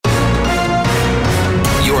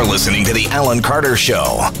listening to The Alan Carter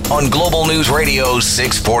Show on Global News Radio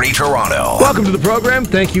 640 Toronto. Welcome to the program.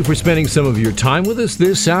 Thank you for spending some of your time with us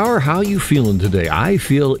this hour. How you feeling today? I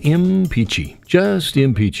feel impeachy, just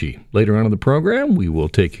impeachy. Later on in the program, we will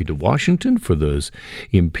take you to Washington for those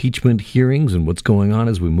impeachment hearings and what's going on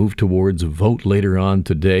as we move towards a vote later on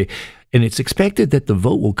today. And it's expected that the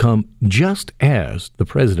vote will come just as the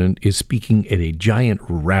president is speaking at a giant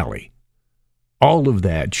rally. All of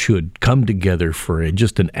that should come together for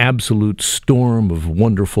just an absolute storm of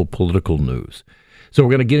wonderful political news. So we're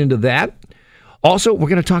going to get into that. Also, we're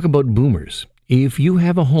going to talk about boomers. If you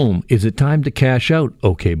have a home, is it time to cash out?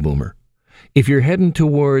 Okay, boomer. If you're heading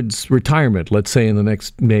towards retirement, let's say in the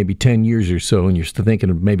next maybe 10 years or so, and you're still thinking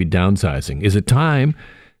of maybe downsizing, is it time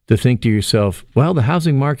to think to yourself, well, the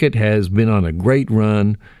housing market has been on a great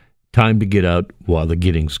run. Time to get out while the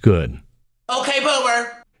getting's good. Okay,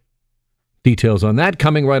 boomer. Details on that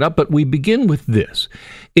coming right up, but we begin with this.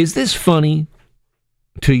 Is this funny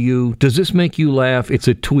to you? Does this make you laugh? It's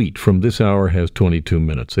a tweet from This Hour Has 22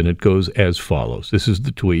 Minutes, and it goes as follows. This is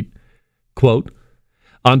the tweet. Quote,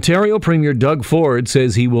 Ontario Premier Doug Ford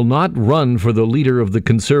says he will not run for the leader of the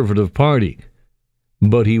Conservative Party,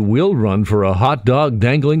 but he will run for a hot dog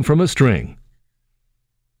dangling from a string.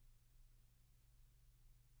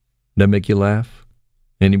 That make you laugh?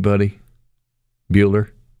 Anybody? Bueller?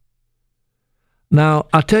 Now,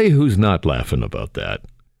 I'll tell you who's not laughing about that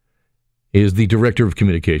is the Director of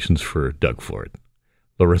Communications for Doug Ford.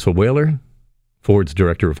 Larissa Whaler, Ford's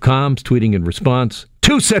Director of Comms, tweeting in response,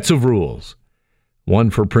 2 sets of rules, one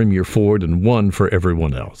for Premier Ford and one for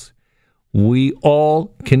everyone else. We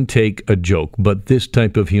all can take a joke, but this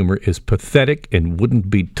type of humor is pathetic and wouldn't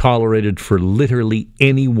be tolerated for literally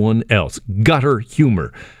anyone else. Gutter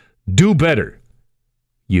humor. Do better.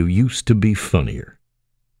 You used to be funnier.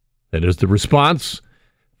 That is the response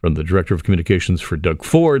from the Director of Communications for Doug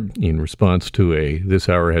Ford in response to a This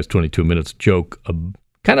Hour Has 22 Minutes joke,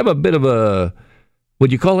 kind of a bit of a,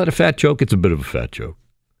 would you call that a fat joke? It's a bit of a fat joke.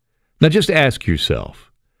 Now just ask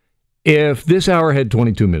yourself, if This Hour had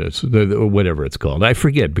 22 minutes, or whatever it's called, I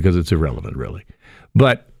forget because it's irrelevant really,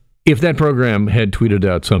 but if that program had tweeted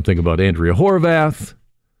out something about Andrea Horwath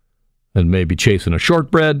and maybe chasing a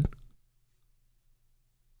shortbread,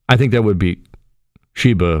 I think that would be...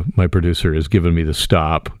 Sheba, my producer, has given me the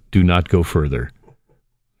stop. Do not go further.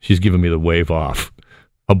 She's given me the wave off.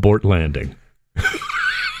 Abort landing.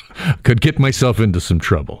 Could get myself into some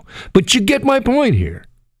trouble. But you get my point here.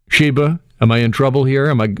 Sheba, am I in trouble here?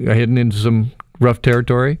 Am I heading into some rough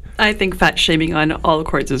territory? I think fat shaming on all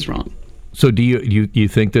accords is wrong. So do you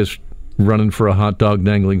think this running for a hot dog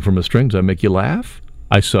dangling from a string, does that make you laugh?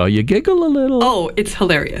 I saw you giggle a little. Oh, it's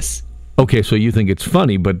hilarious. Okay, so you think it's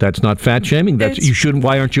funny, but that's not fat shaming. You shouldn't.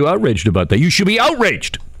 Why aren't you outraged about that? You should be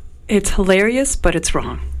outraged. It's hilarious, but it's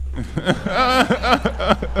wrong.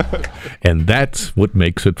 And that's what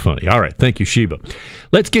makes it funny. All right, thank you, Sheba.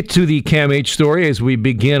 Let's get to the CAMH story as we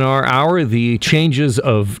begin our hour. The changes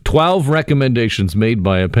of 12 recommendations made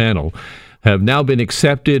by a panel have now been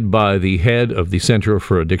accepted by the head of the Center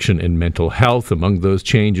for Addiction and Mental Health. Among those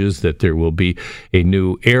changes, that there will be a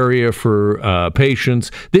new area for patients.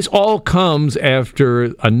 This all comes after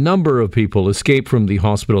a number of people escaped from the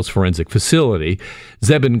hospital's forensic facility.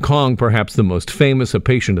 Zebin Kong, perhaps the most famous, a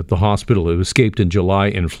patient at the hospital who escaped in July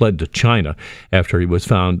and fled to China after he was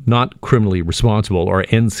found not criminally responsible, or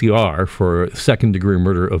NCR, for second-degree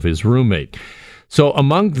murder of his roommate. So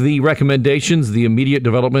among the recommendations, the immediate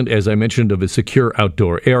development, as I mentioned, of a secure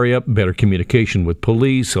outdoor area, better communication with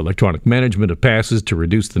police, electronic management of passes to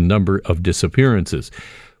reduce the number of disappearances.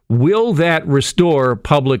 Will that restore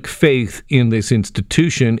public faith in this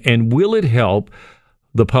institution, and will it help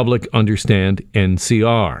the public understand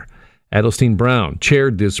NCR? Adelstein Brown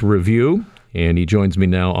chaired this review, and he joins me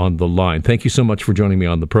now on the line. Thank you so much for joining me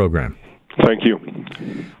on the program. Thank you.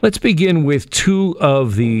 Let's begin with 2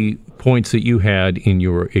 of the points that you had in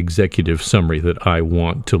your executive summary that I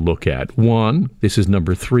want to look at. 1, this is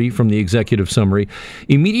number 3 from the executive summary,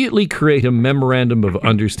 immediately create a memorandum of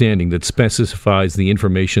understanding that specifies the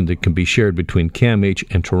information that can be shared between CAMH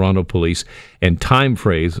and Toronto Police and time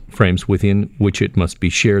frames within which it must be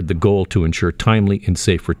shared, the goal to ensure timely and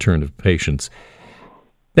safe return of patients.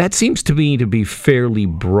 That seems to me to be fairly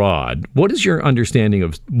broad. What is your understanding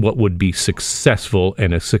of what would be successful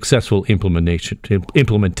and a successful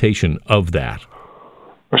implementation of that?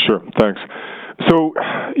 Sure, thanks. So,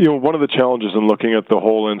 one of the challenges in looking at the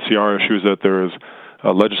whole NCR issue is that there is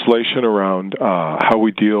legislation around how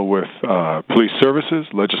we deal with police services,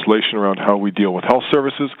 legislation around how we deal with health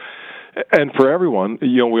services, and for everyone,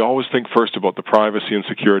 we always think first about the privacy and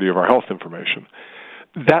security of our health information.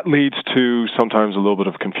 That leads to sometimes a little bit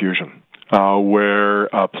of confusion, where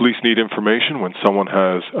police need information when someone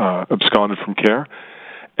has absconded from care,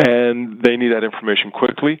 and they need that information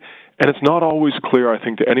quickly. And it's not always clear, I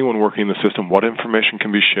think, to anyone working in the system what information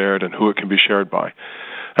can be shared and who it can be shared by.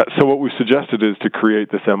 So what we've suggested is to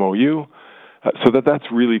create this MOU so that that's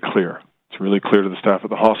really clear. It's really clear to the staff at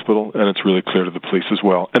the hospital, and it's really clear to the police as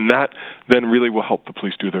well. And that then really will help the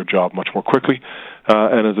police do their job much more quickly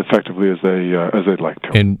and as effectively as they'd like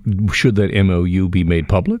to. And should that MOU be made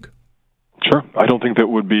public? Sure. I don't think that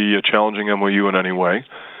would be a challenging MOU in any way.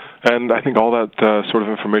 And I think all that sort of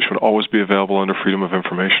information would always be available under freedom of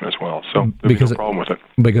information as well. So there'd be no problem with it.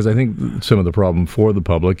 Because I think some of the problem for the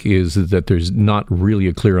public is that there's not really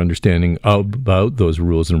a clear understanding about those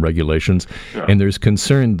rules and regulations. Yeah. And there's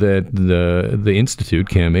concern that the Institute,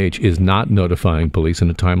 CAMH, is not notifying police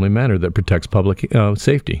in a timely manner that protects public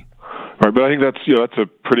safety. Right, but I think that's a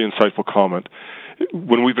pretty insightful comment.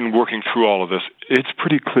 When we've been working through all of this, it's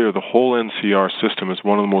pretty clear the whole NCR system is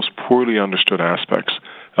one of the most poorly understood aspects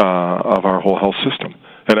of our whole health system.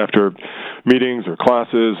 And after meetings or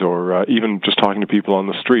classes or even just talking to people on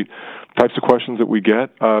the street, types of questions that we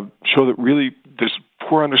get show that really there's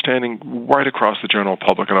poor understanding right across the general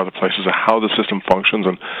public and other places of how the system functions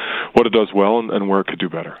and what it does well and where it could do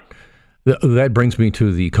better. That brings me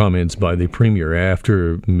to the comments by the Premier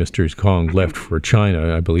after Mr. Kong left for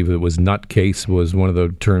China. I believe it was nutcase was one of the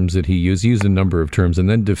terms that he used. He used a number of terms and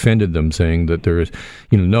then defended them, saying that there is,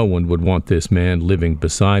 no one would want this man living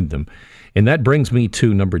beside them. And that brings me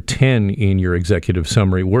to number 10 in your executive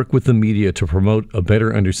summary. Work with the media to promote a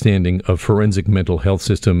better understanding of forensic mental health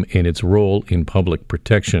system and its role in public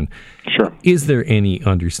protection. Sure. Is there any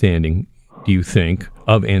understanding, do you think,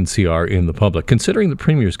 of NCR in the public, considering the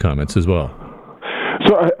Premier's comments as well?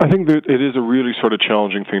 So I think that it is a really sort of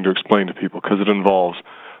challenging thing to explain to people because it involves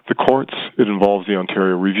the courts, it involves the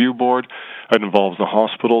Ontario Review Board, it involves the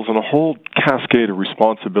hospitals, and a whole cascade of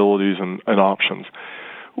responsibilities and options.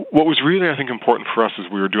 What was really, I think, important for us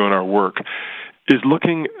as we were doing our work is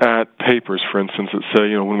looking at papers, for instance, that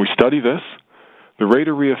say, when we study this, the rate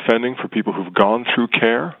of reoffending for people who've gone through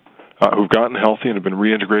care, who've gotten healthy and have been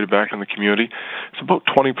reintegrated back in the community, it's about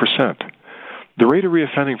 20%. The rate of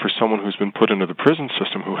reoffending for someone who's been put into the prison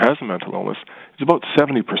system who has a mental illness is about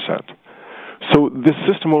 70%. So this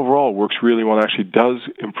system overall works really well and actually does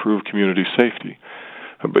improve community safety.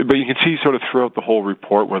 But you can see sort of throughout the whole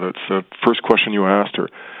report, whether it's the first question you asked or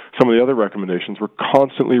some of the other recommendations, we're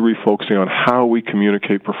constantly refocusing on how we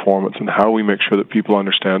communicate performance and how we make sure that people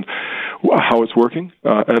understand how it's working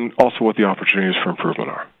and also what the opportunities for improvement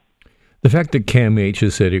are. The fact that CAMH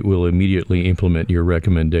has said it will immediately implement your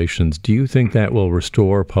recommendations, do you think that will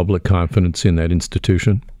restore public confidence in that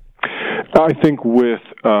institution? I think with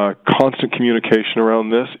constant communication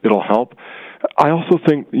around this, it'll help. I also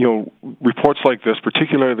think, reports like this,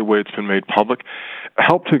 particularly the way it's been made public,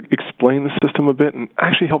 help to explain the system a bit and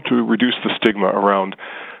actually help to reduce the stigma around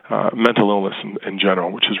mental illness in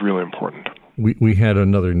general, which is really important. We had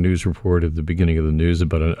another news report at the beginning of the news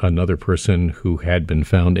about another person who had been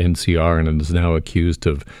found NCR and is now accused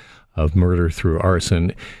of murder through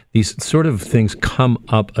arson. These sort of things come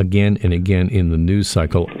up again and again in the news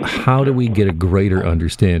cycle. How do we get a greater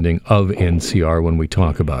understanding of NCR when we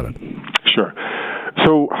talk about it? Sure.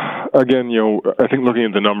 So, again, I think looking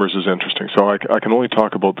at the numbers is interesting. So I can only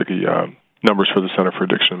talk about the numbers for the Center for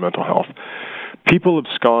Addiction and Mental Health. People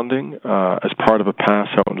absconding as part of a pass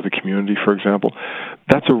out into the community, for example,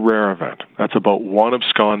 that's a rare event. That's about one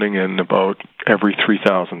absconding in about every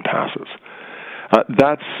 3,000 passes.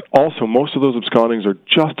 That's also, most of those abscondings are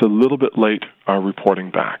just a little bit late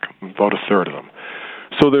reporting back, about a third of them.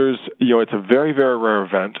 So there's, it's a very, very rare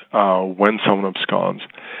event when someone absconds.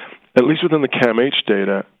 At least within the CAMH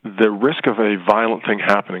data, the risk of a violent thing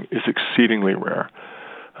happening is exceedingly rare.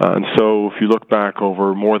 And so if you look back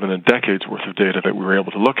over more than a decade's worth of data that we were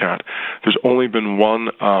able to look at, there's only been one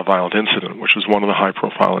violent incident, which was one of the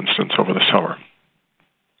high-profile incidents over the summer.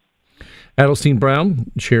 Adelstein Brown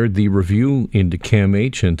shared the review into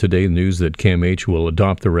CAMH, and today news that CAMH will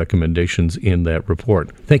adopt the recommendations in that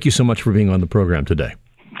report. Thank you so much for being on the program today.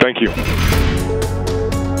 Thank you.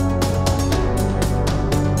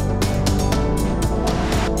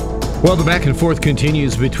 Well, the back and forth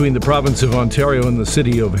continues between the province of Ontario and the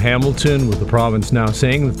city of Hamilton, with the province now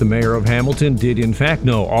saying that the mayor of Hamilton did in fact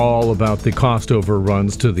know all about the cost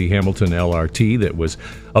overruns to the Hamilton LRT that was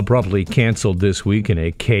abruptly canceled this week in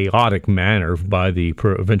a chaotic manner by the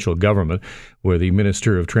provincial government, where the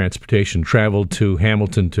Minister of Transportation traveled to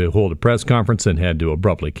Hamilton to hold a press conference and had to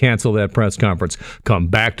abruptly cancel that press conference, come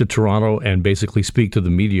back to Toronto and basically speak to the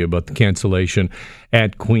media about the cancellation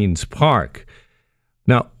at Queen's Park.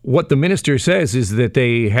 Now, what the minister says is that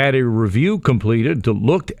they had a review completed to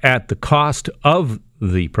look at the cost of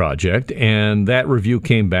the project, and that review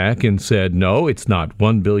came back and said, no, it's not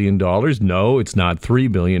 $1 billion. No, it's not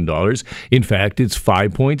 $3 billion. In fact, it's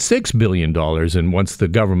 $5.6 billion. And once the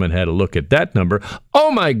government had a look at that number, oh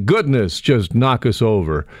my goodness, just knock us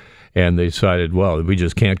over. And they decided, well, we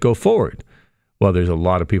just can't go forward. Well, there's a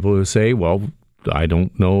lot of people who say, well, I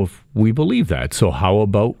don't know if we believe that. So how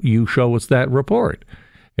about you show us that report?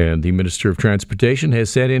 And the Minister of Transportation has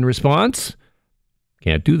said in response,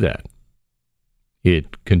 can't do that.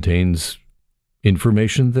 It contains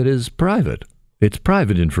information that is private. It's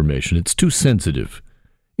private information. It's too sensitive.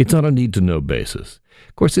 It's on a need-to-know basis.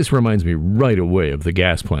 Of course, this reminds me right away of the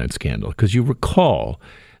gas plant scandal, because you recall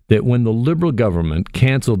that when the Liberal government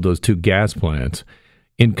canceled those 2 gas plants,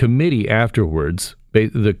 in committee afterwards,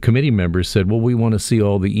 the committee members said, well, we want to see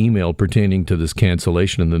all the email pertaining to this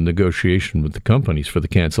cancellation and the negotiation with the companies for the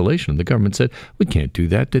cancellation. The government said, we can't do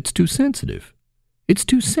that. That's too sensitive. It's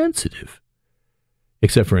too sensitive.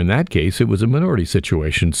 Except for in that case, it was a minority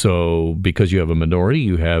situation. So because you have a minority,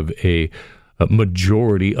 you have a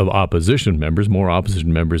majority of opposition members, more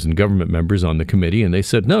opposition members than government members on the committee. And they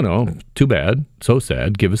said, no, too bad, so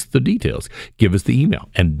sad. Give us the details. Give us the email.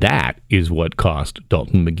 And that is what cost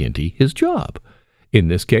Dalton McGuinty his job. In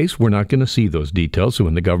this case, we're not going to see those details. So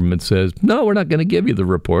when the government says, no, we're not going to give you the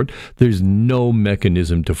report, there's no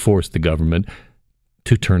mechanism to force the government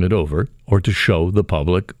to turn it over or to show the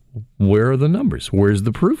public where are the numbers. Where's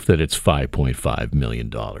the proof that it's $5.5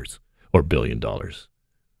 million or $1 billion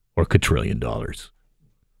or quadrillion dollars?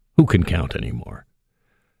 Who can count anymore?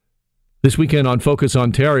 This weekend on Focus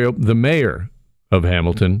Ontario, the mayor of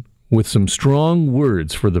Hamilton with some strong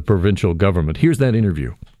words for the provincial government. Here's that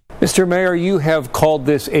interview. Mr. Mayor, you have called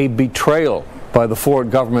this a betrayal by the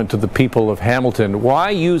Ford government to the people of Hamilton. Why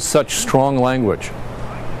use such strong language?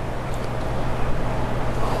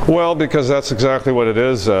 Well, because that's exactly what it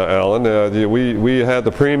is, Alan. We had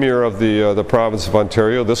the Premier of the province of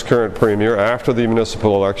Ontario, this current Premier, after the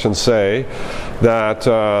municipal election say that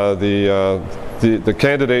the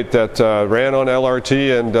candidate that ran on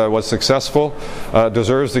LRT and was successful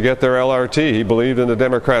deserves to get their LRT. He believed in the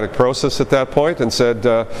democratic process at that point and said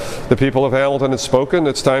the people of Hamilton had spoken,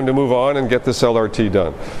 it's time to move on and get this LRT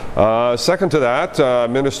done. Second to that,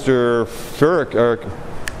 Minister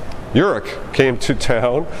Yurek came to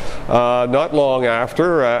town not long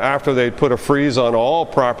after they'd put a freeze on all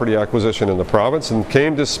property acquisition in the province, and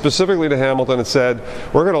came specifically to Hamilton and said,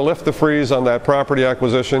 we're going to lift the freeze on that property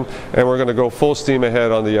acquisition and we're going to go full steam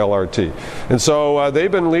ahead on the LRT. And so they've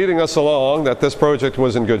been leading us along that this project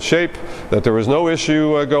was in good shape, that there was no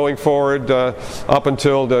issue going forward up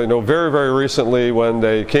until very, very recently, when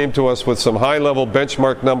they came to us with some high-level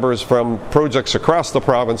benchmark numbers from projects across the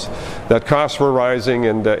province that costs were rising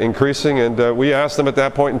and increasing, and we asked them at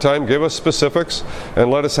that point in time, give us specifics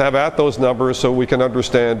and let us have at those numbers so we can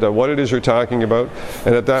understand what it is you're talking about.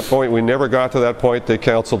 And at that point, we never got to that point. They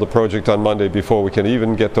canceled the project on Monday before we can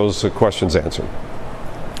even get those questions answered.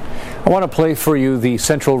 I want to play for you the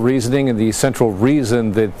central reasoning and the central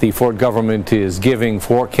reason that the Ford government is giving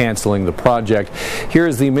for canceling the project.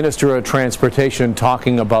 Here's the Minister of Transportation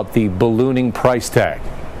talking about the ballooning price tag.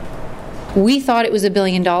 We thought it was $1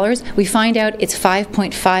 billion. We find out it's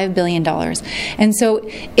 $5.5 billion. And so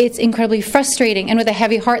it's incredibly frustrating, and with a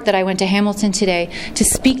heavy heart that I went to Hamilton today to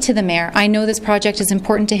speak to the mayor. I know this project is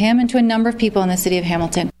important to him and to a number of people in the city of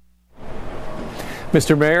Hamilton.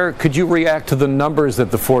 Mr. Mayor, could you react to the numbers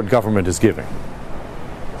that the Ford government is giving?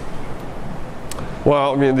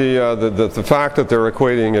 Well, I mean, the fact that they're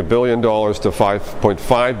equating $1 billion to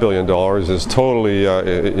 $5.5 billion is totally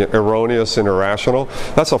erroneous and irrational.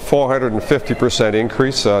 That's a 450%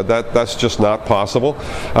 increase. That's just not possible.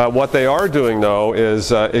 What they are doing, though,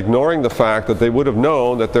 is ignoring the fact that they would have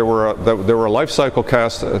known that there were life cycle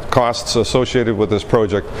costs associated with this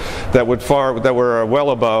project that were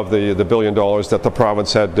well above the $1 billion that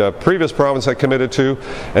the previous province had committed to,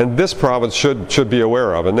 and this province should be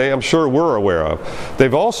aware of, and they, I'm sure, were aware of.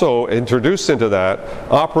 They've also introduced into that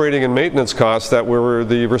operating and maintenance costs that were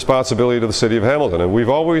the responsibility of the City of Hamilton, and we've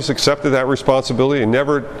always accepted that responsibility and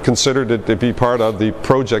never considered it to be part of the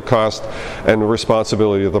project cost and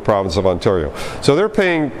responsibility of the province of Ontario. So they're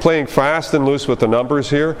playing fast and loose with the numbers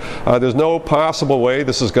here. There's no possible way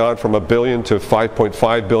this has gone from $1 billion to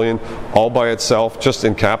 $5.5 billion all by itself, just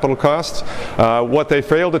in capital costs. What they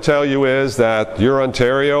failed to tell you is that your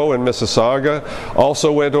Ontario and Mississauga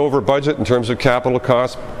also went over budget in terms of capital capital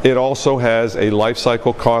cost, it also has a life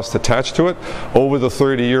cycle cost attached to it over the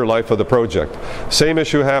 30-year life of the project. Same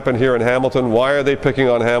issue happened here in Hamilton. Why are they picking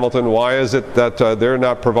on Hamilton? Why is it that they're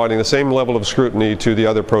not providing the same level of scrutiny to the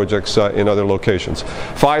other projects in other locations?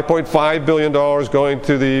 $5.5 billion going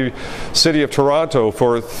to the City of Toronto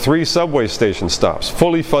for 3 subway station stops,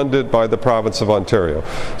 fully funded by the province of Ontario.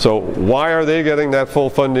 So why are they getting that full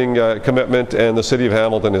funding commitment and the City of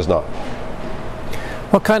Hamilton is not?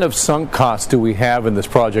 What kind of sunk costs do we have in this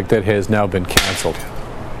project that has now been canceled?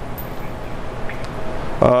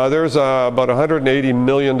 There's about $180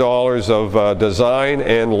 million of design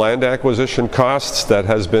and land acquisition costs that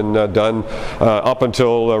has been done up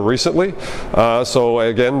until recently. So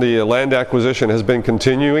again, the land acquisition has been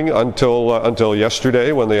continuing until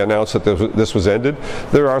yesterday when they announced that this was ended.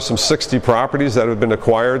 There are some 60 properties that have been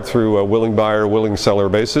acquired through a willing buyer, willing seller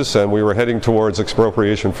basis, and we were heading towards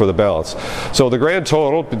expropriation for the balance. So the grand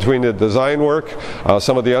total between the design work,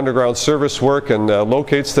 some of the underground service work and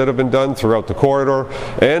locates that have been done throughout the corridor,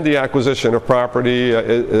 and the acquisition of property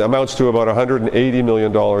amounts to about $180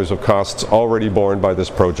 million of costs already borne by this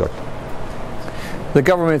project. The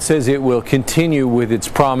government says it will continue with its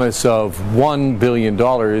promise of $1 billion.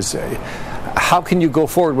 How can you go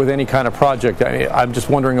forward with any kind of project? I'm just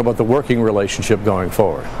wondering about the working relationship going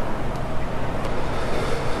forward.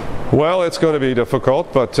 Well, it's going to be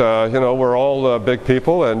difficult, but we're all big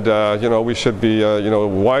people, and we should be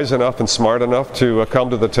wise enough and smart enough to come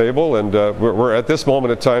to the table. And we're at this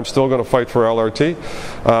moment in time still going to fight for LRT.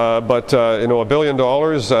 But $1 billion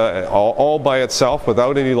all by itself,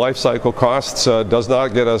 without any life cycle costs, does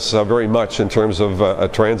not get us very much in terms of a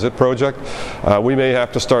transit project. We may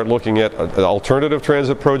have to start looking at alternative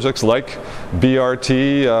transit projects like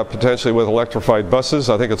BRT, potentially with electrified buses.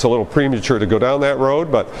 I think it's a little premature to go down that road,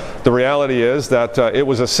 but the reality is that it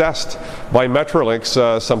was assessed by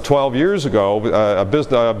Metrolinx some 12 years ago.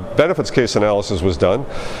 A benefits case analysis was done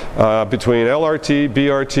between LRT,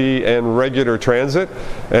 BRT, and regular transit,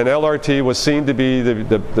 and LRT was seen to be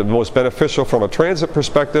the most beneficial from a transit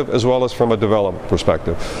perspective as well as from a development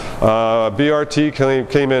perspective. BRT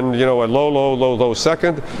came in, a low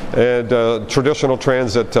second, and traditional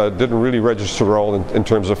transit didn't really register at all in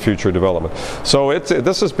terms of future development. So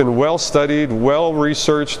this has been well studied, well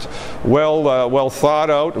researched, well thought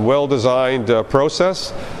out, well designed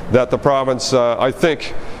process that the province, I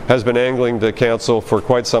think, has been angling to cancel for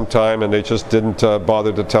quite some time, and they just didn't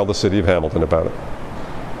bother to tell the City of Hamilton about it.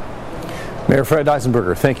 Mayor Fred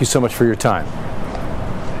Eisenberger, thank you so much for your time.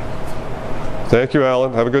 Thank you,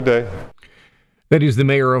 Alan. Have a good day. That is the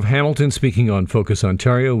Mayor of Hamilton speaking on Focus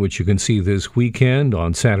Ontario, which you can see this weekend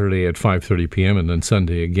on Saturday at 5:30 p.m. and then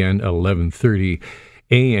Sunday again 11:30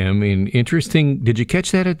 a.m. Interesting, did you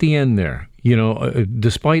catch that at the end there?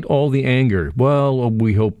 Despite all the anger, well,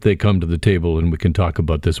 we hope they come to the table and we can talk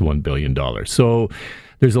about this $1 billion. So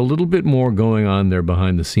there's a little bit more going on there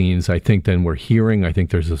behind the scenes, I think, than we're hearing. I think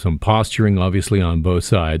there's some posturing, obviously, on both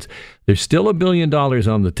sides. There's still $1 billion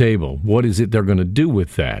on the table. What is it they're going to do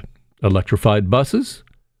with that? Electrified buses?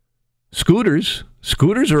 Scooters?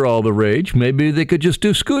 Scooters are all the rage. Maybe they could just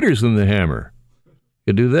do scooters in the Hammer.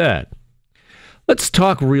 Could do that. Let's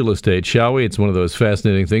talk real estate, shall we? It's one of those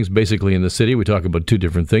fascinating things. Basically, in the city, we talk about two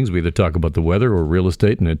different things. We either talk about the weather or real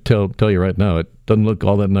estate, and I tell you right now, it doesn't look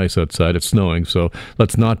all that nice outside. It's snowing, so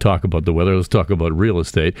let's not talk about the weather. Let's talk about real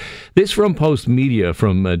estate. This from Post Media,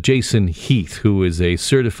 from Jason Heath, who is a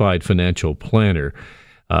certified financial planner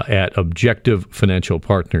at Objective Financial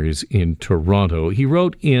Partners in Toronto. He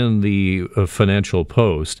wrote in the Financial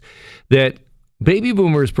Post that baby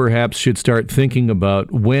boomers perhaps should start thinking about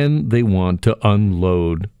when they want to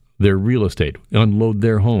unload their real estate, unload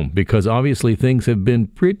their home, because obviously things have been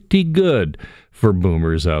pretty good for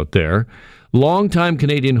boomers out there. Longtime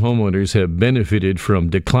Canadian homeowners have benefited from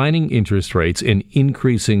declining interest rates and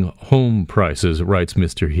increasing home prices, writes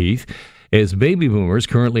Mr. Heath. As baby boomers,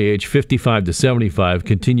 currently aged 55 to 75,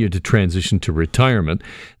 continue to transition to retirement,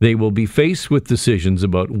 they will be faced with decisions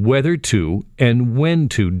about whether to and when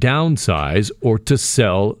to downsize or to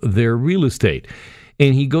sell their real estate.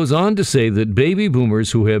 And he goes on to say that baby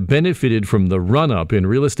boomers who have benefited from the run-up in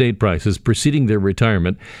real estate prices preceding their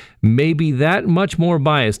retirement may be that much more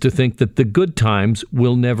biased to think that the good times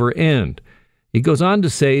will never end. He goes on to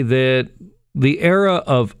say that the era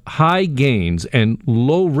of high gains and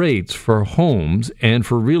low rates for homes and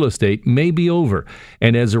for real estate may be over.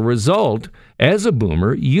 And as a result, as a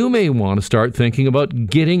boomer, you may want to start thinking about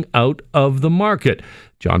getting out of the market.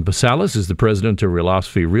 John Basalis is the president of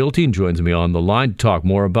Realosophy Realty and joins me on the line to talk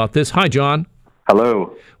more about this. Hi, John.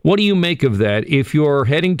 Hello. What do you make of that? If you're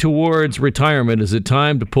heading towards retirement, is it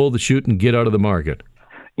time to pull the chute and get out of the market?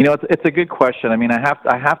 It's a good question. I mean, I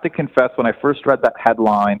have to confess, when I first read that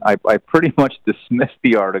headline, I pretty much dismissed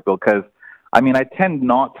the article because, I mean, I tend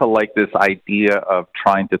not to like this idea of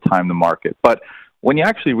trying to time the market. But when you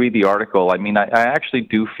actually read the article, I mean, I actually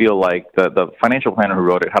do feel like the financial planner who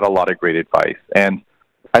wrote it had a lot of great advice. And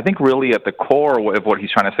I think really at the core of what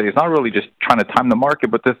he's trying to say is not really just trying to time the market,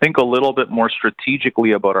 but to think a little bit more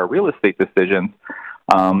strategically about our real estate decisions.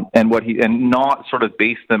 And not sort of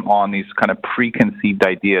base them on these kind of preconceived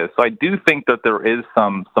ideas. So I do think that there is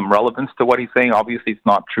some relevance to what he's saying. Obviously, it's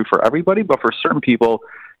not true for everybody, but for certain people,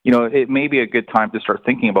 it may be a good time to start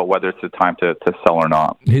thinking about whether it's a time to sell or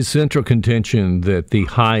not. His central contention that the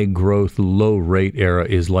high growth, low rate era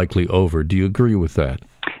is likely over. Do you agree with that?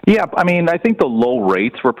 Yeah, I mean, I think the low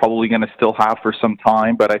rates we're probably going to still have for some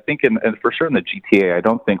time, but I think for sure in the GTA, I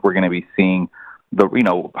don't think we're going to be seeing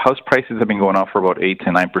house prices have been going up for about 8 to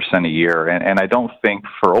 9% a year, and I don't think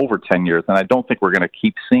for over 10 years, and I don't think we're going to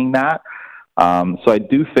keep seeing that. So I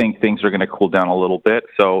do think things are going to cool down a little bit.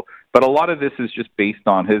 But a lot of this is just based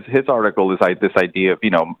on his article is this idea of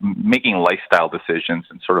making lifestyle decisions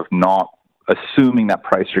and sort of not assuming that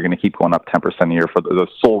prices are going to keep going up 10% a year for the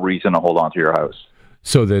sole reason to hold on to your house.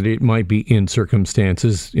 So that it might be in certain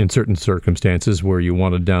circumstances where you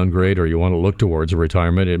want to downgrade or you want to look towards a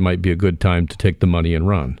retirement, it might be a good time to take the money and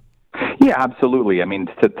run. Yeah, absolutely. I mean,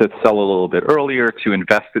 to sell a little bit earlier, to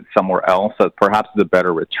invest it somewhere else that perhaps is a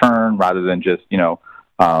better return rather than just,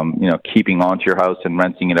 keeping onto your house and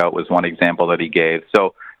renting it out was one example that he gave.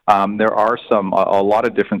 So there are a lot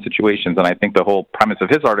of different situations, and I think the whole premise of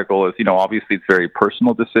his article is, obviously it's a very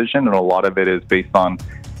personal decision, and a lot of it is based on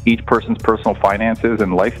each person's personal finances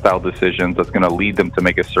and lifestyle decisions that's going to lead them to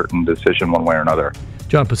make a certain decision one way or another.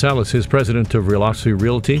 John Passalis is president of Realogy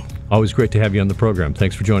Realty. Always great to have you on the program.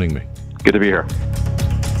 Thanks for joining me. Good to be here.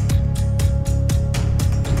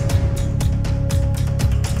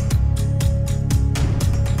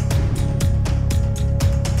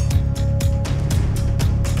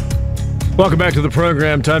 Welcome back to the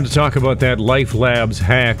program. Time to talk about that Life Labs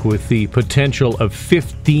hack with the potential of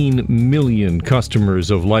 15 million customers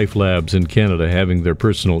of Life Labs in Canada having their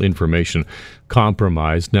personal information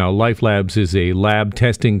compromised. Now, Life Labs is a lab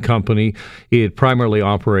testing company. It primarily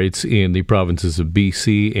operates in the provinces of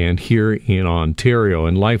BC and here in Ontario.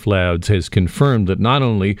 And Life Labs has confirmed that not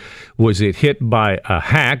only was it hit by a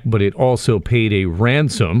hack, but it also paid a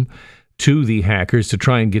ransom to the hackers to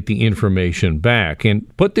try and get the information back.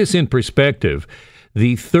 And put this in perspective,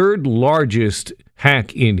 the third largest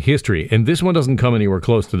hack in history, and this one doesn't come anywhere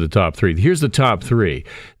close to the top three. Here's the top three.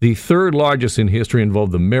 The third largest in history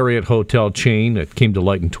involved the Marriott hotel chain that came to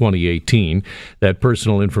light in 2018. That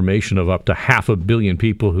personal information of up to 500 million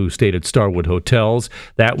people who stayed at Starwood hotels,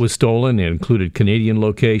 that was stolen and included Canadian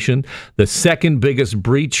location. The second biggest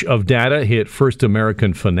breach of data hit First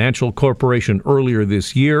American Financial Corporation earlier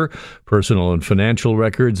this year. Personal and financial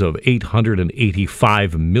records of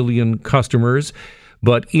 885 million customers.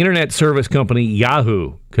 But internet service company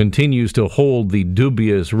Yahoo continues to hold the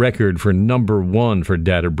dubious record for number one for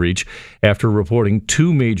data breach after reporting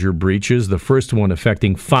two major breaches, the first one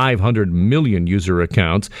affecting 500 million user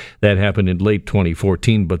accounts. That happened in late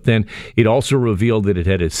 2014, but then it also revealed that it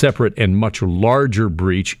had a separate and much larger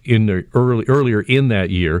breach in the earlier in that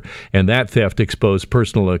year, and that theft exposed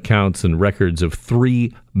personal accounts and records of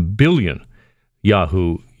 3 billion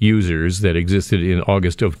Yahoo users that existed in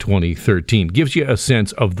August of 2013. Gives you a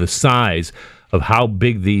sense of the size of how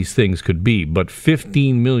big these things could be. But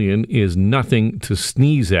 15 million is nothing to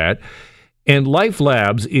sneeze at. And Life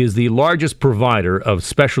Labs is the largest provider of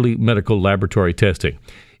specialty medical laboratory testing.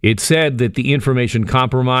 It said that the information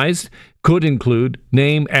compromised could include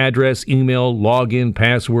name, address, email, login,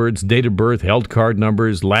 passwords, date of birth, health card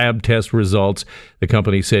numbers, lab test results. The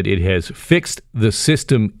company said it has fixed the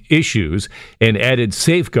system issues and added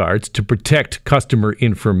safeguards to protect customer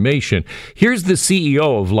information. Here's the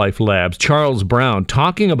CEO of Life Labs, Charles Brown,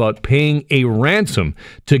 talking about paying a ransom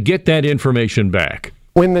to get that information back.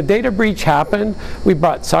 When the data breach happened, we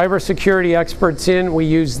brought cybersecurity experts in. We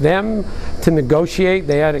used them to negotiate.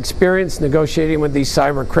 They had experience negotiating with these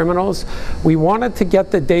cyber criminals. We wanted to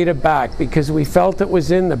get the data back because we felt it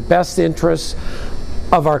was in the best interests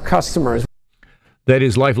of our customers. That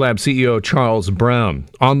is Life Lab CEO Charles Brown.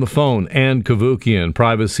 On the phone, Ann Cavoukian,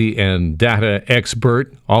 privacy and data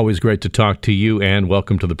expert. Always great to talk to you, Ann.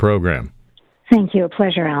 Welcome to the program. Thank you. A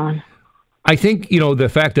pleasure, Alan. I think, the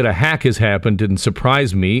fact that a hack has happened didn't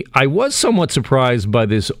surprise me. I was somewhat surprised by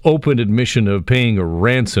this open admission of paying a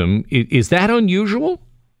ransom. Is that unusual?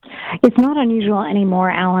 It's not unusual anymore,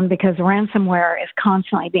 Alan, because ransomware is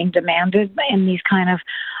constantly being demanded in these kind of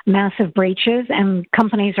massive breaches, and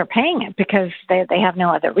companies are paying it because they have no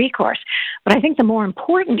other recourse. But I think the more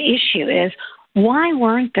important issue is, why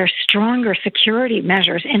weren't there stronger security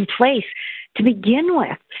measures in place to begin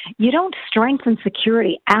with? You don't strengthen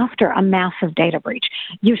security after a massive data breach.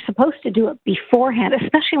 You're supposed to do it beforehand,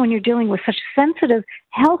 especially when you're dealing with such sensitive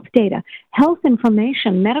health data. Health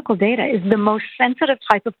information, medical data, is the most sensitive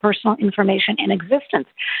type of personal information in existence.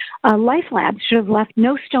 Life Labs should have left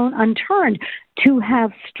no stone unturned to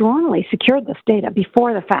have strongly secured this data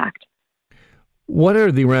before the fact. What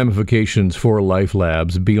are the ramifications for Life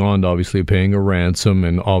Labs beyond obviously paying a ransom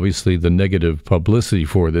and obviously the negative publicity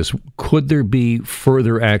for this? Could there be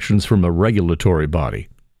further actions from a regulatory body?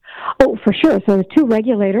 Oh, for sure. So the two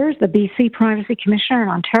regulators, the BC Privacy Commissioner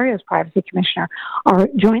and Ontario's Privacy Commissioner, are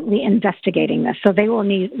jointly investigating this. So they will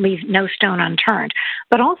leave no stone unturned.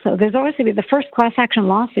 But also, there's obviously the first class action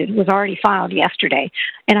lawsuit was already filed yesterday,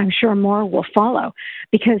 and I'm sure more will follow,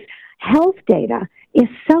 because health data is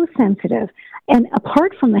so sensitive. And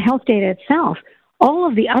apart from the health data itself, all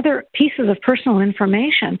of the other pieces of personal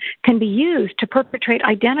information can be used to perpetrate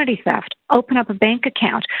identity theft, open up a bank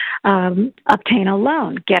account, obtain a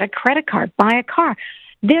loan, get a credit card, buy a car.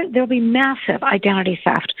 There'll be massive identity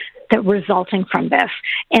theft that resulting from this.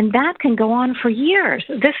 And that can go on for years.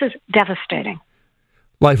 This is devastating.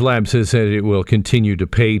 Life Labs has said it will continue to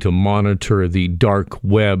pay to monitor the dark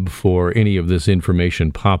web for any of this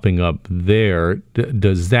information popping up there.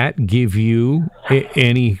 Does that give you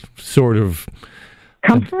any sort of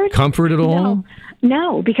comfort at all?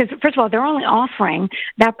 No, because first of all, they're only offering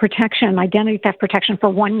that protection, identity theft protection,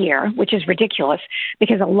 for 1 year, which is ridiculous,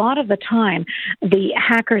 because a lot of the time the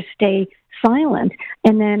hackers stay silent,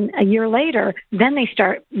 and then a year later, then they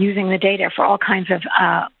start using the data for all kinds of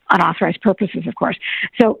unauthorized purposes, of course.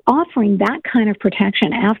 So offering that kind of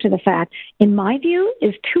protection after the fact, in my view,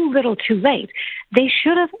 is too little too late. They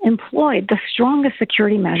should have employed the strongest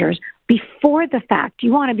security measures before the fact.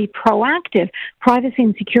 You want to be proactive. Privacy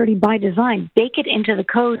and security by design, bake it into the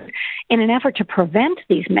code in an effort to prevent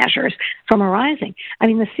these measures from arising. I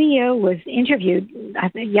mean, the CEO was interviewed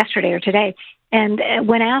yesterday or today, and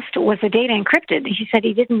when asked, was the data encrypted, he said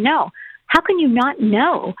he didn't know. How can you not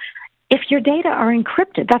know if your data are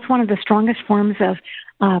encrypted? That's one of the strongest forms of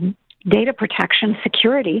data protection,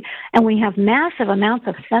 security, and we have massive amounts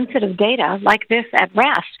of sensitive data like this at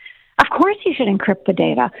rest. Of course you should encrypt the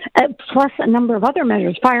data, plus a number of other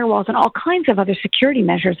measures, firewalls, and all kinds of other security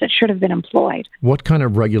measures that should have been employed. What kind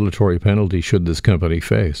of regulatory penalty should this company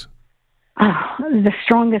face? The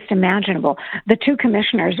strongest imaginable. The two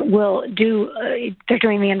commissioners will they're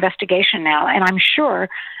doing the investigation now, and I'm sure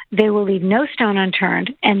they will leave no stone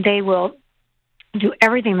unturned, and they will do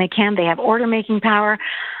everything they can. They have order-making power.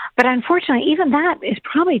 But unfortunately, even that is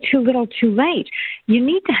probably too little too late. You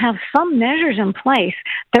need to have some measures in place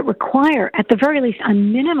that require, at the very least, a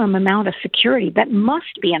minimum amount of security that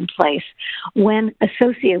must be in place when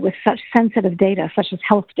associated with such sensitive data, such as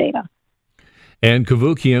health data. Ann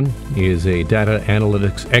Cavoukian is a data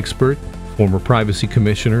analytics expert, former privacy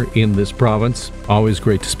commissioner in this province. Always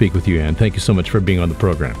great to speak with you, Ann. Thank you so much for being on the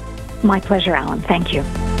program. My pleasure, Alan. Thank you.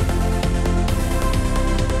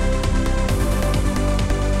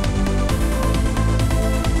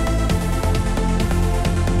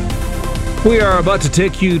 We are about to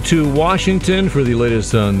take you to Washington for the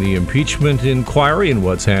latest on the impeachment inquiry and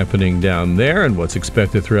what's happening down there and what's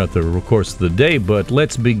expected throughout the course of the day. But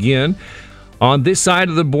let's begin on this side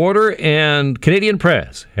of the border, and Canadian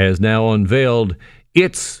Press has now unveiled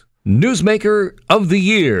its Newsmaker of the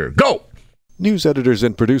Year. Go! News editors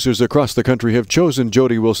and producers across the country have chosen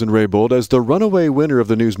Jody Wilson-Raybould as the runaway winner of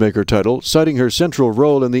the Newsmaker title, citing her central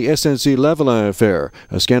role in the SNC-Lavalin affair,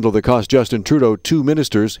 a scandal that cost Justin Trudeau 2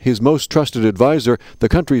 ministers, his most trusted advisor, the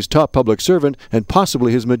country's top public servant, and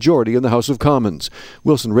possibly his majority in the House of Commons.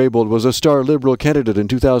 Wilson-Raybould was a star Liberal candidate in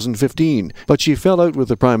 2015, but she fell out with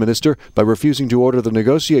the Prime Minister by refusing to order the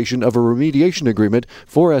negotiation of a remediation agreement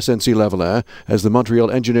for SNC-Lavalin as the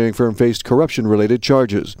Montreal engineering firm faced corruption-related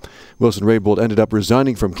charges. Wilson-Raybould ended up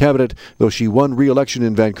resigning from cabinet, though she won re-election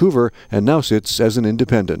in Vancouver and now sits as an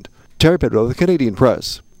independent. Terry Pedro, the Canadian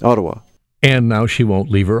Press, Ottawa. And now she won't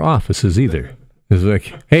leave her offices either. It's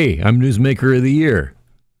like, hey, I'm Newsmaker of the Year.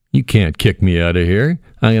 You can't kick me out of here.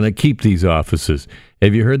 I'm going to keep these offices.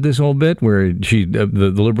 Have you heard this whole bit where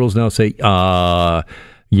the Liberals now say, yeah,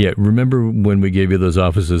 remember when we gave you those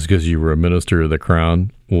offices because you were a minister of the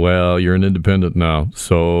Crown? Well, you're an independent now,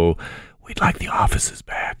 so we'd like the offices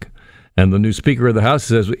back. And the new Speaker of the House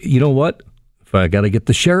says, you know what? If I got to get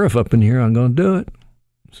the sheriff up in here, I'm going to do it.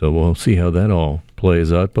 So we'll see how that all plays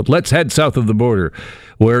plays out. But let's head south of the border,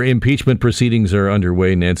 where impeachment proceedings are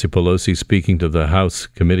underway. Nancy Pelosi speaking to the House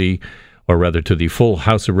committee, or rather to the full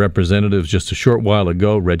House of Representatives just a short while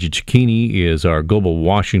ago. Reggie Cecchini is our global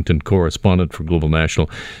Washington correspondent for Global National.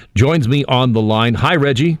 Joins me on the line. Hi,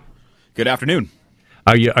 Reggie. Good afternoon.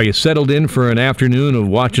 Are you settled in for an afternoon of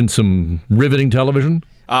watching some riveting television?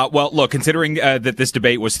 Well, look, considering that this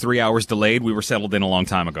debate was 3 hours delayed, we were settled in a long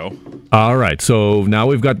time ago. All right. So now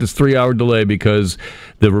we've got this 3-hour delay because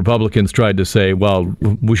the Republicans tried to say, well,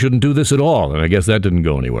 we shouldn't do this at all. And I guess that didn't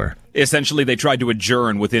go anywhere. Essentially, they tried to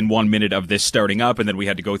adjourn within 1 minute of this starting up, and then we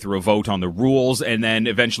had to go through a vote on the rules. And then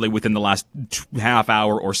eventually, within the last half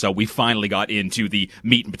hour or so, we finally got into the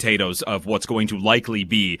meat and potatoes of what's going to likely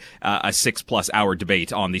be a 6+ hour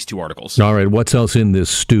debate on these two articles. All right. What's else in this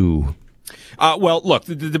stew? Well, look,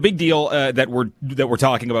 the big deal that we're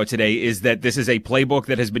talking about today is that this is a playbook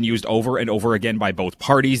that has been used over and over again by both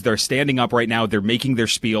parties. They're standing up right now, they're making their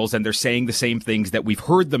spiels, and they're saying the same things that we've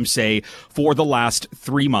heard them say for the last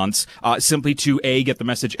 3 months, simply to, A, get the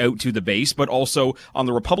message out to the base, but also on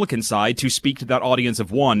the Republican side to speak to that audience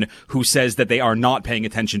of one who says that they are not paying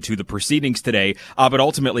attention to the proceedings today. But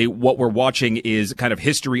ultimately, what we're watching is kind of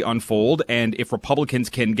history unfold, and if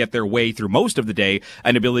Republicans can get their way through most of the day,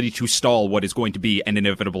 an ability to stall what is going to be an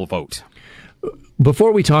inevitable vote.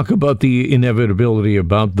 Before we talk about the inevitability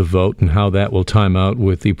about the vote and how that will time out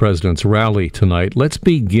with the president's rally tonight, let's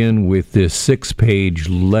begin with this 6-page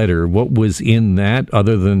letter. What was in that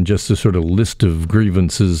other than just a sort of list of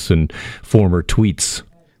grievances and former tweets?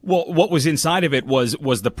 Well, what was inside of it was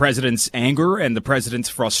the president's anger and the president's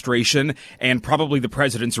frustration and probably the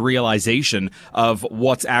president's realization of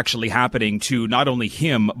what's actually happening to not only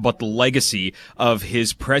him, but the legacy of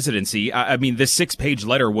his presidency. I mean, this 6-page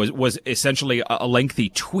letter was essentially a lengthy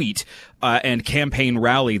tweet and campaign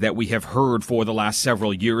rally that we have heard for the last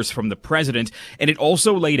several years from the president. And it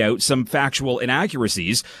also laid out some factual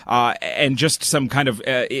inaccuracies and just some kind of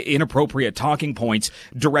inappropriate talking points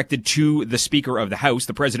directed to the Speaker of the House,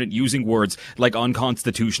 the president using words like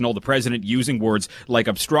unconstitutional, the president using words like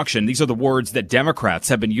obstruction. These are the words that Democrats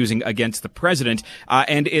have been using against the president.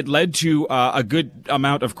 And it led to a good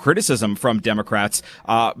amount of criticism from Democrats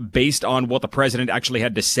based on what the president actually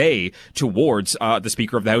had to say towards the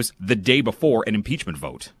Speaker of the House the day before an impeachment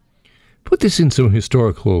vote. Put this in some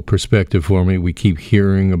historical perspective for me. We keep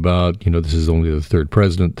hearing about, this is only the third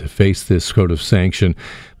president to face this sort of sanction,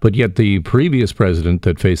 but yet the previous president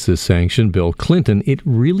that faced this sanction, Bill Clinton, it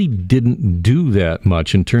really didn't do that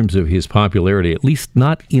much in terms of his popularity, at least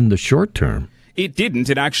not in the short term. It didn't.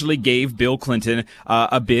 It actually gave Bill Clinton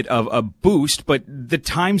a bit of a boost, but the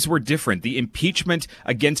times were different. The impeachment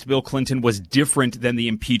against Bill Clinton was different than the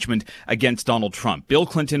impeachment against Donald Trump. Bill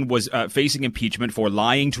Clinton was facing impeachment for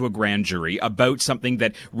lying to a grand jury about something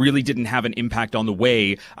that really didn't have an impact on the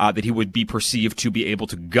way that he would be perceived to be able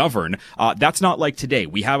to govern. That's not like today.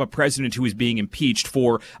 We have a president who is being impeached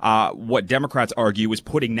for what Democrats argue is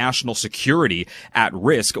putting national security at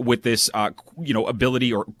risk with this,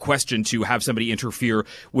 ability or question to have somebody interfere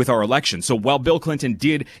with our election. So while Bill Clinton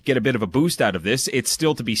did get a bit of a boost out of this, it's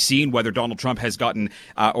still to be seen whether Donald Trump has gotten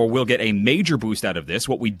or will get a major boost out of this.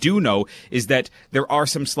 What we do know is that there are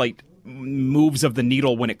some slight moves of the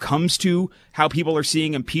needle when it comes to how people are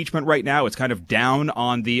seeing impeachment right now. It's kind of down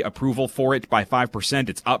on the approval for it by 5%.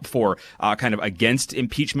 It's up for kind of against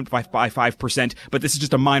impeachment by 5%. But this is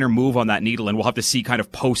just a minor move on that needle, and we'll have to see kind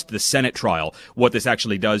of post the Senate trial what this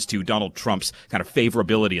actually does to Donald Trump's kind of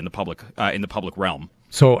favorability in the public realm.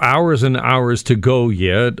 So hours and hours to go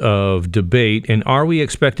yet of debate. And are we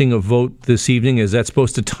expecting a vote this evening? Is that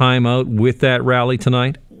supposed to time out with that rally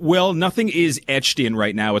tonight? Well, nothing is etched in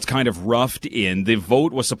right now. It's kind of roughed in. The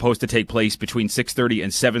vote was supposed to take place between 6:30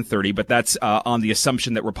 and 7:30, but that's on the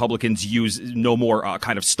assumption that Republicans use no more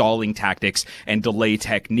kind of stalling tactics and delay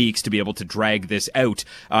techniques to be able to drag this out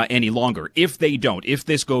any longer. If they don't, if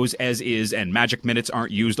this goes as is and magic minutes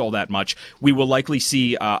aren't used all that much, we will likely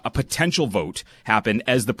see a potential vote happen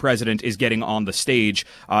as the president is getting on the stage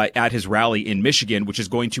at his rally in Michigan, which is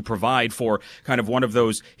going to provide for kind of one of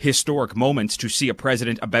those historic moments to see a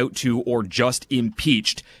president about to or just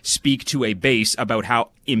impeached speak to a base about how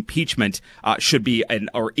impeachment should be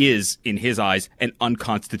or is, in his eyes, an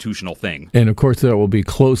unconstitutional thing. And of course, that will be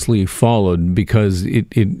closely followed because it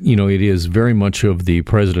is very much of the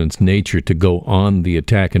president's nature to go on the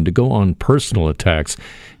attack and to go on personal attacks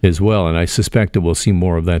as well. And I suspect that we'll see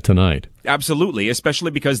more of that tonight. Absolutely,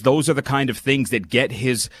 especially because those are the kind of things that get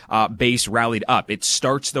his base rallied up. It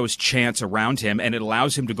starts those chants around him, and it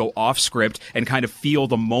allows him to go off script and kind of feel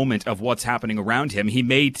the moment of what's happening around him. He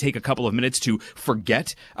may take a couple of minutes to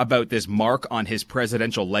forget about this mark on his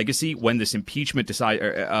presidential legacy when this impeachment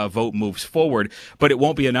vote moves forward, but it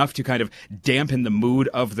won't be enough to kind of dampen the mood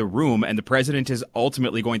of the room, and the president is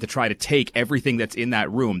ultimately going to try to take everything that's in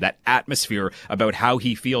that room, that atmosphere about how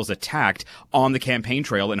he feels attacked, on the campaign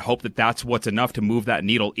trail and hope that that's what's enough to move that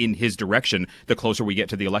needle in his direction the closer we get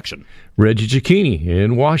to the election. Reggie Cicchini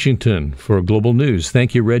in Washington for Global News.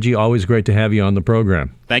 Thank you, Reggie. Always great to have you on the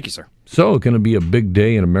program. Thank you, sir. So, going to be a big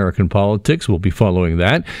day in American politics. We'll be following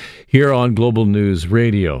that here on Global News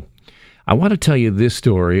Radio. I want to tell you this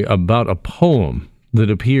story about a poem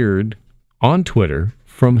that appeared on Twitter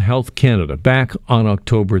from Health Canada back on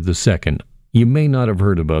October the 2nd. You may not have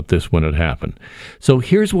heard about this when it happened. So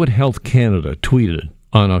here's what Health Canada tweeted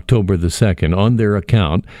on October the 2nd on their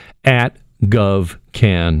account at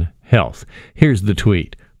GovCanHealth. Here's the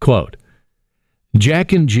tweet, quote,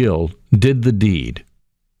 "Jack and Jill did the deed,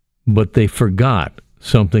 but they forgot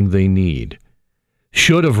something they need.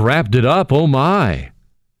 Should have wrapped it up, oh my.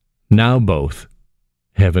 Now both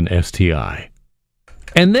have an STI."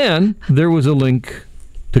 And then there was a link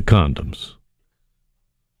to condoms.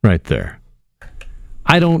 Right there.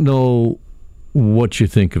 I don't know what you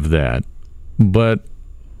think of that, but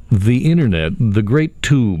the internet, the great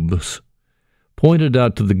tubes, pointed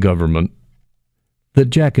out to the government that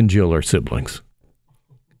Jack and Jill are siblings.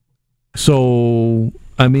 So,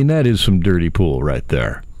 I mean, that is some dirty pool right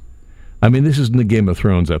there. I mean, this isn't the Game of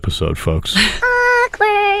Thrones episode, folks.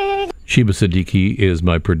 Sheba Siddiqui is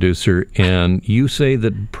my producer, and you say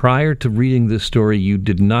that prior to reading this story, you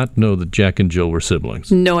did not know that Jack and Jill were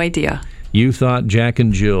siblings. No idea. You thought Jack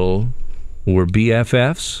and Jill were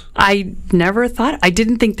BFFs? I never thought. I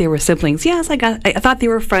didn't think they were siblings. Yes, I thought they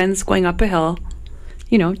were friends going up a hill,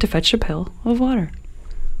 to fetch a pail of water.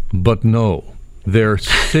 But no, they're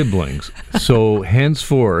siblings. So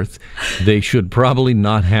henceforth, they should probably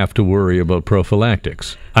not have to worry about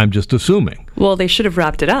prophylactics. I'm just assuming. Well, they should have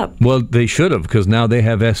wrapped it up. Well, they should have, because now they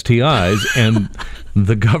have STIs, and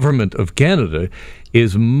the government of Canada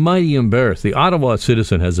is mighty embarrassed. The Ottawa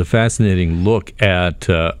Citizen has a fascinating look at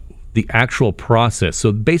the actual process.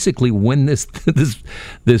 So basically, when this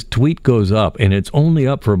tweet goes up, and it's only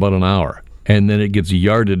up for about an hour, and then it gets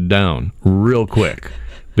yarded down real quick,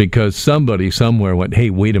 because somebody somewhere went, hey,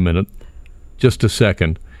 wait a minute, just a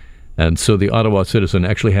second. And so the Ottawa Citizen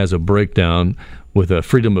actually has a breakdown with a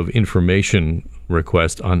Freedom of Information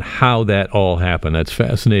request on how that all happened. That's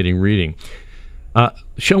fascinating reading.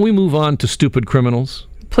 Shall we move on to stupid criminals?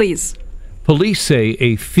 Please. Police say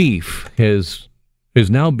a thief is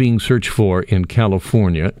now being searched for in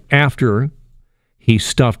California after he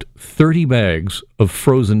stuffed 30 bags of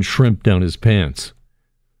frozen shrimp down his pants.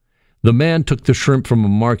 The man took the shrimp from a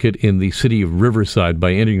market in the city of Riverside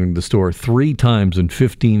by entering the store 3 times in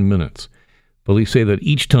 15 minutes. Police say that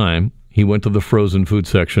each time he went to the frozen food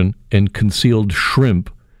section and concealed shrimp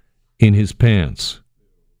in his pants.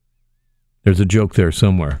 There's a joke there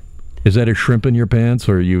somewhere. Is that a shrimp in your pants,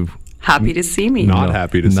 or are you happy to see me? Not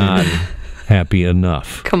happy to see me. Not happy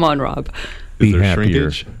enough. Come on, Rob. Be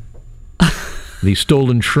happier. The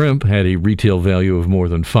stolen shrimp had a retail value of more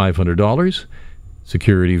than $500.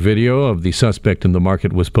 Security video of the suspect in the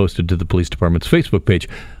market was posted to the police department's Facebook page.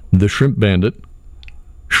 The shrimp bandit,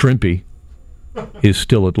 Shrimpy, is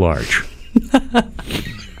still at large.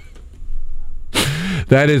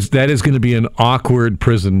 That is going to be an awkward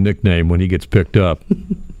prison nickname when he gets picked up.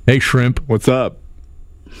 Hey, Shrimp. What's up?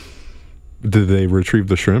 Did they retrieve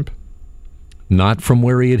the shrimp? Not from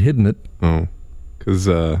where he had hidden it. Oh, because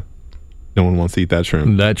no one wants to eat that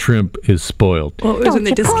shrimp. That shrimp is spoiled. Well, it was in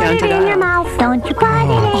the discounted aisle. Don't you put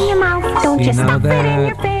it in your mouth. Don't you stuff it in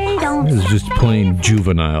your face. This is just plain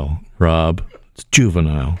juvenile, Rob. It's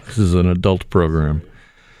juvenile. This is an adult program.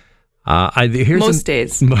 Most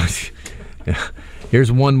days.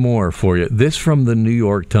 Here's one more for you. This from the New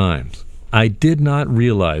York Times. I did not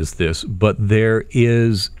realize this, but there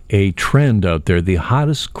is a trend out there. The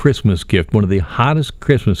hottest Christmas gift, one of the hottest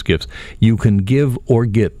Christmas gifts you can give or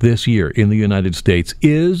get this year in the United States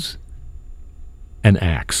is an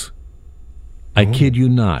axe. I kid you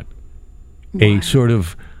not. What? A sort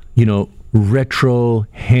of, retro,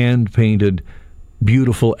 hand-painted,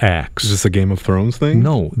 beautiful axe. Is this a Game of Thrones thing?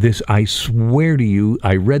 No, this, I swear to you,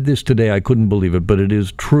 I read this today, I couldn't believe it, but it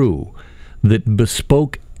is true that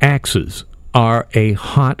bespoke axes are a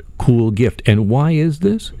hot, cool gift. And why is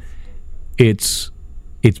this? It's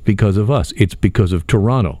because of us. It's because of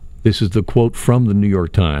Toronto. This is the quote from the New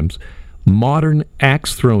York Times. Modern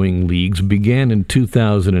axe-throwing leagues began in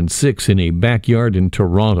 2006 in a backyard in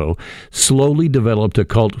Toronto, slowly developed a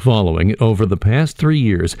cult following, and over the past 3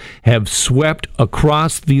 years have swept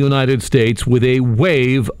across the United States with a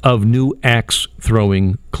wave of new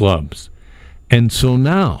axe-throwing clubs. And so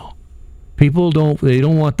now, people don't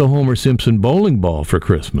want the Homer Simpson bowling ball for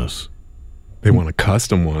Christmas. They want a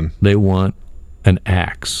custom one. They want an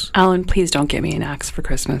axe. Alan, please don't get me an axe for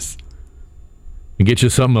Christmas. Get you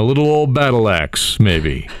something, a little old battle axe,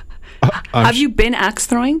 maybe. Have you been axe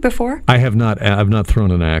throwing before? I have not. I've not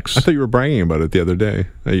thrown an axe. I thought you were bragging about it the other day.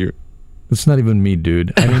 It's not even me,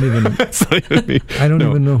 dude. I don't even. It's not even me. I don't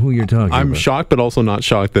even know who you're talking about. I'm shocked, but also not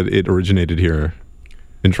shocked that it originated here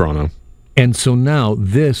in Toronto. And so now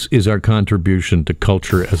this is our contribution to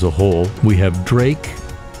culture as a whole. We have Drake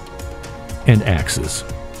and axes.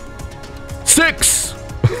 6!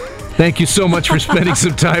 Thank you so much for spending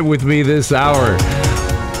some time with me this hour.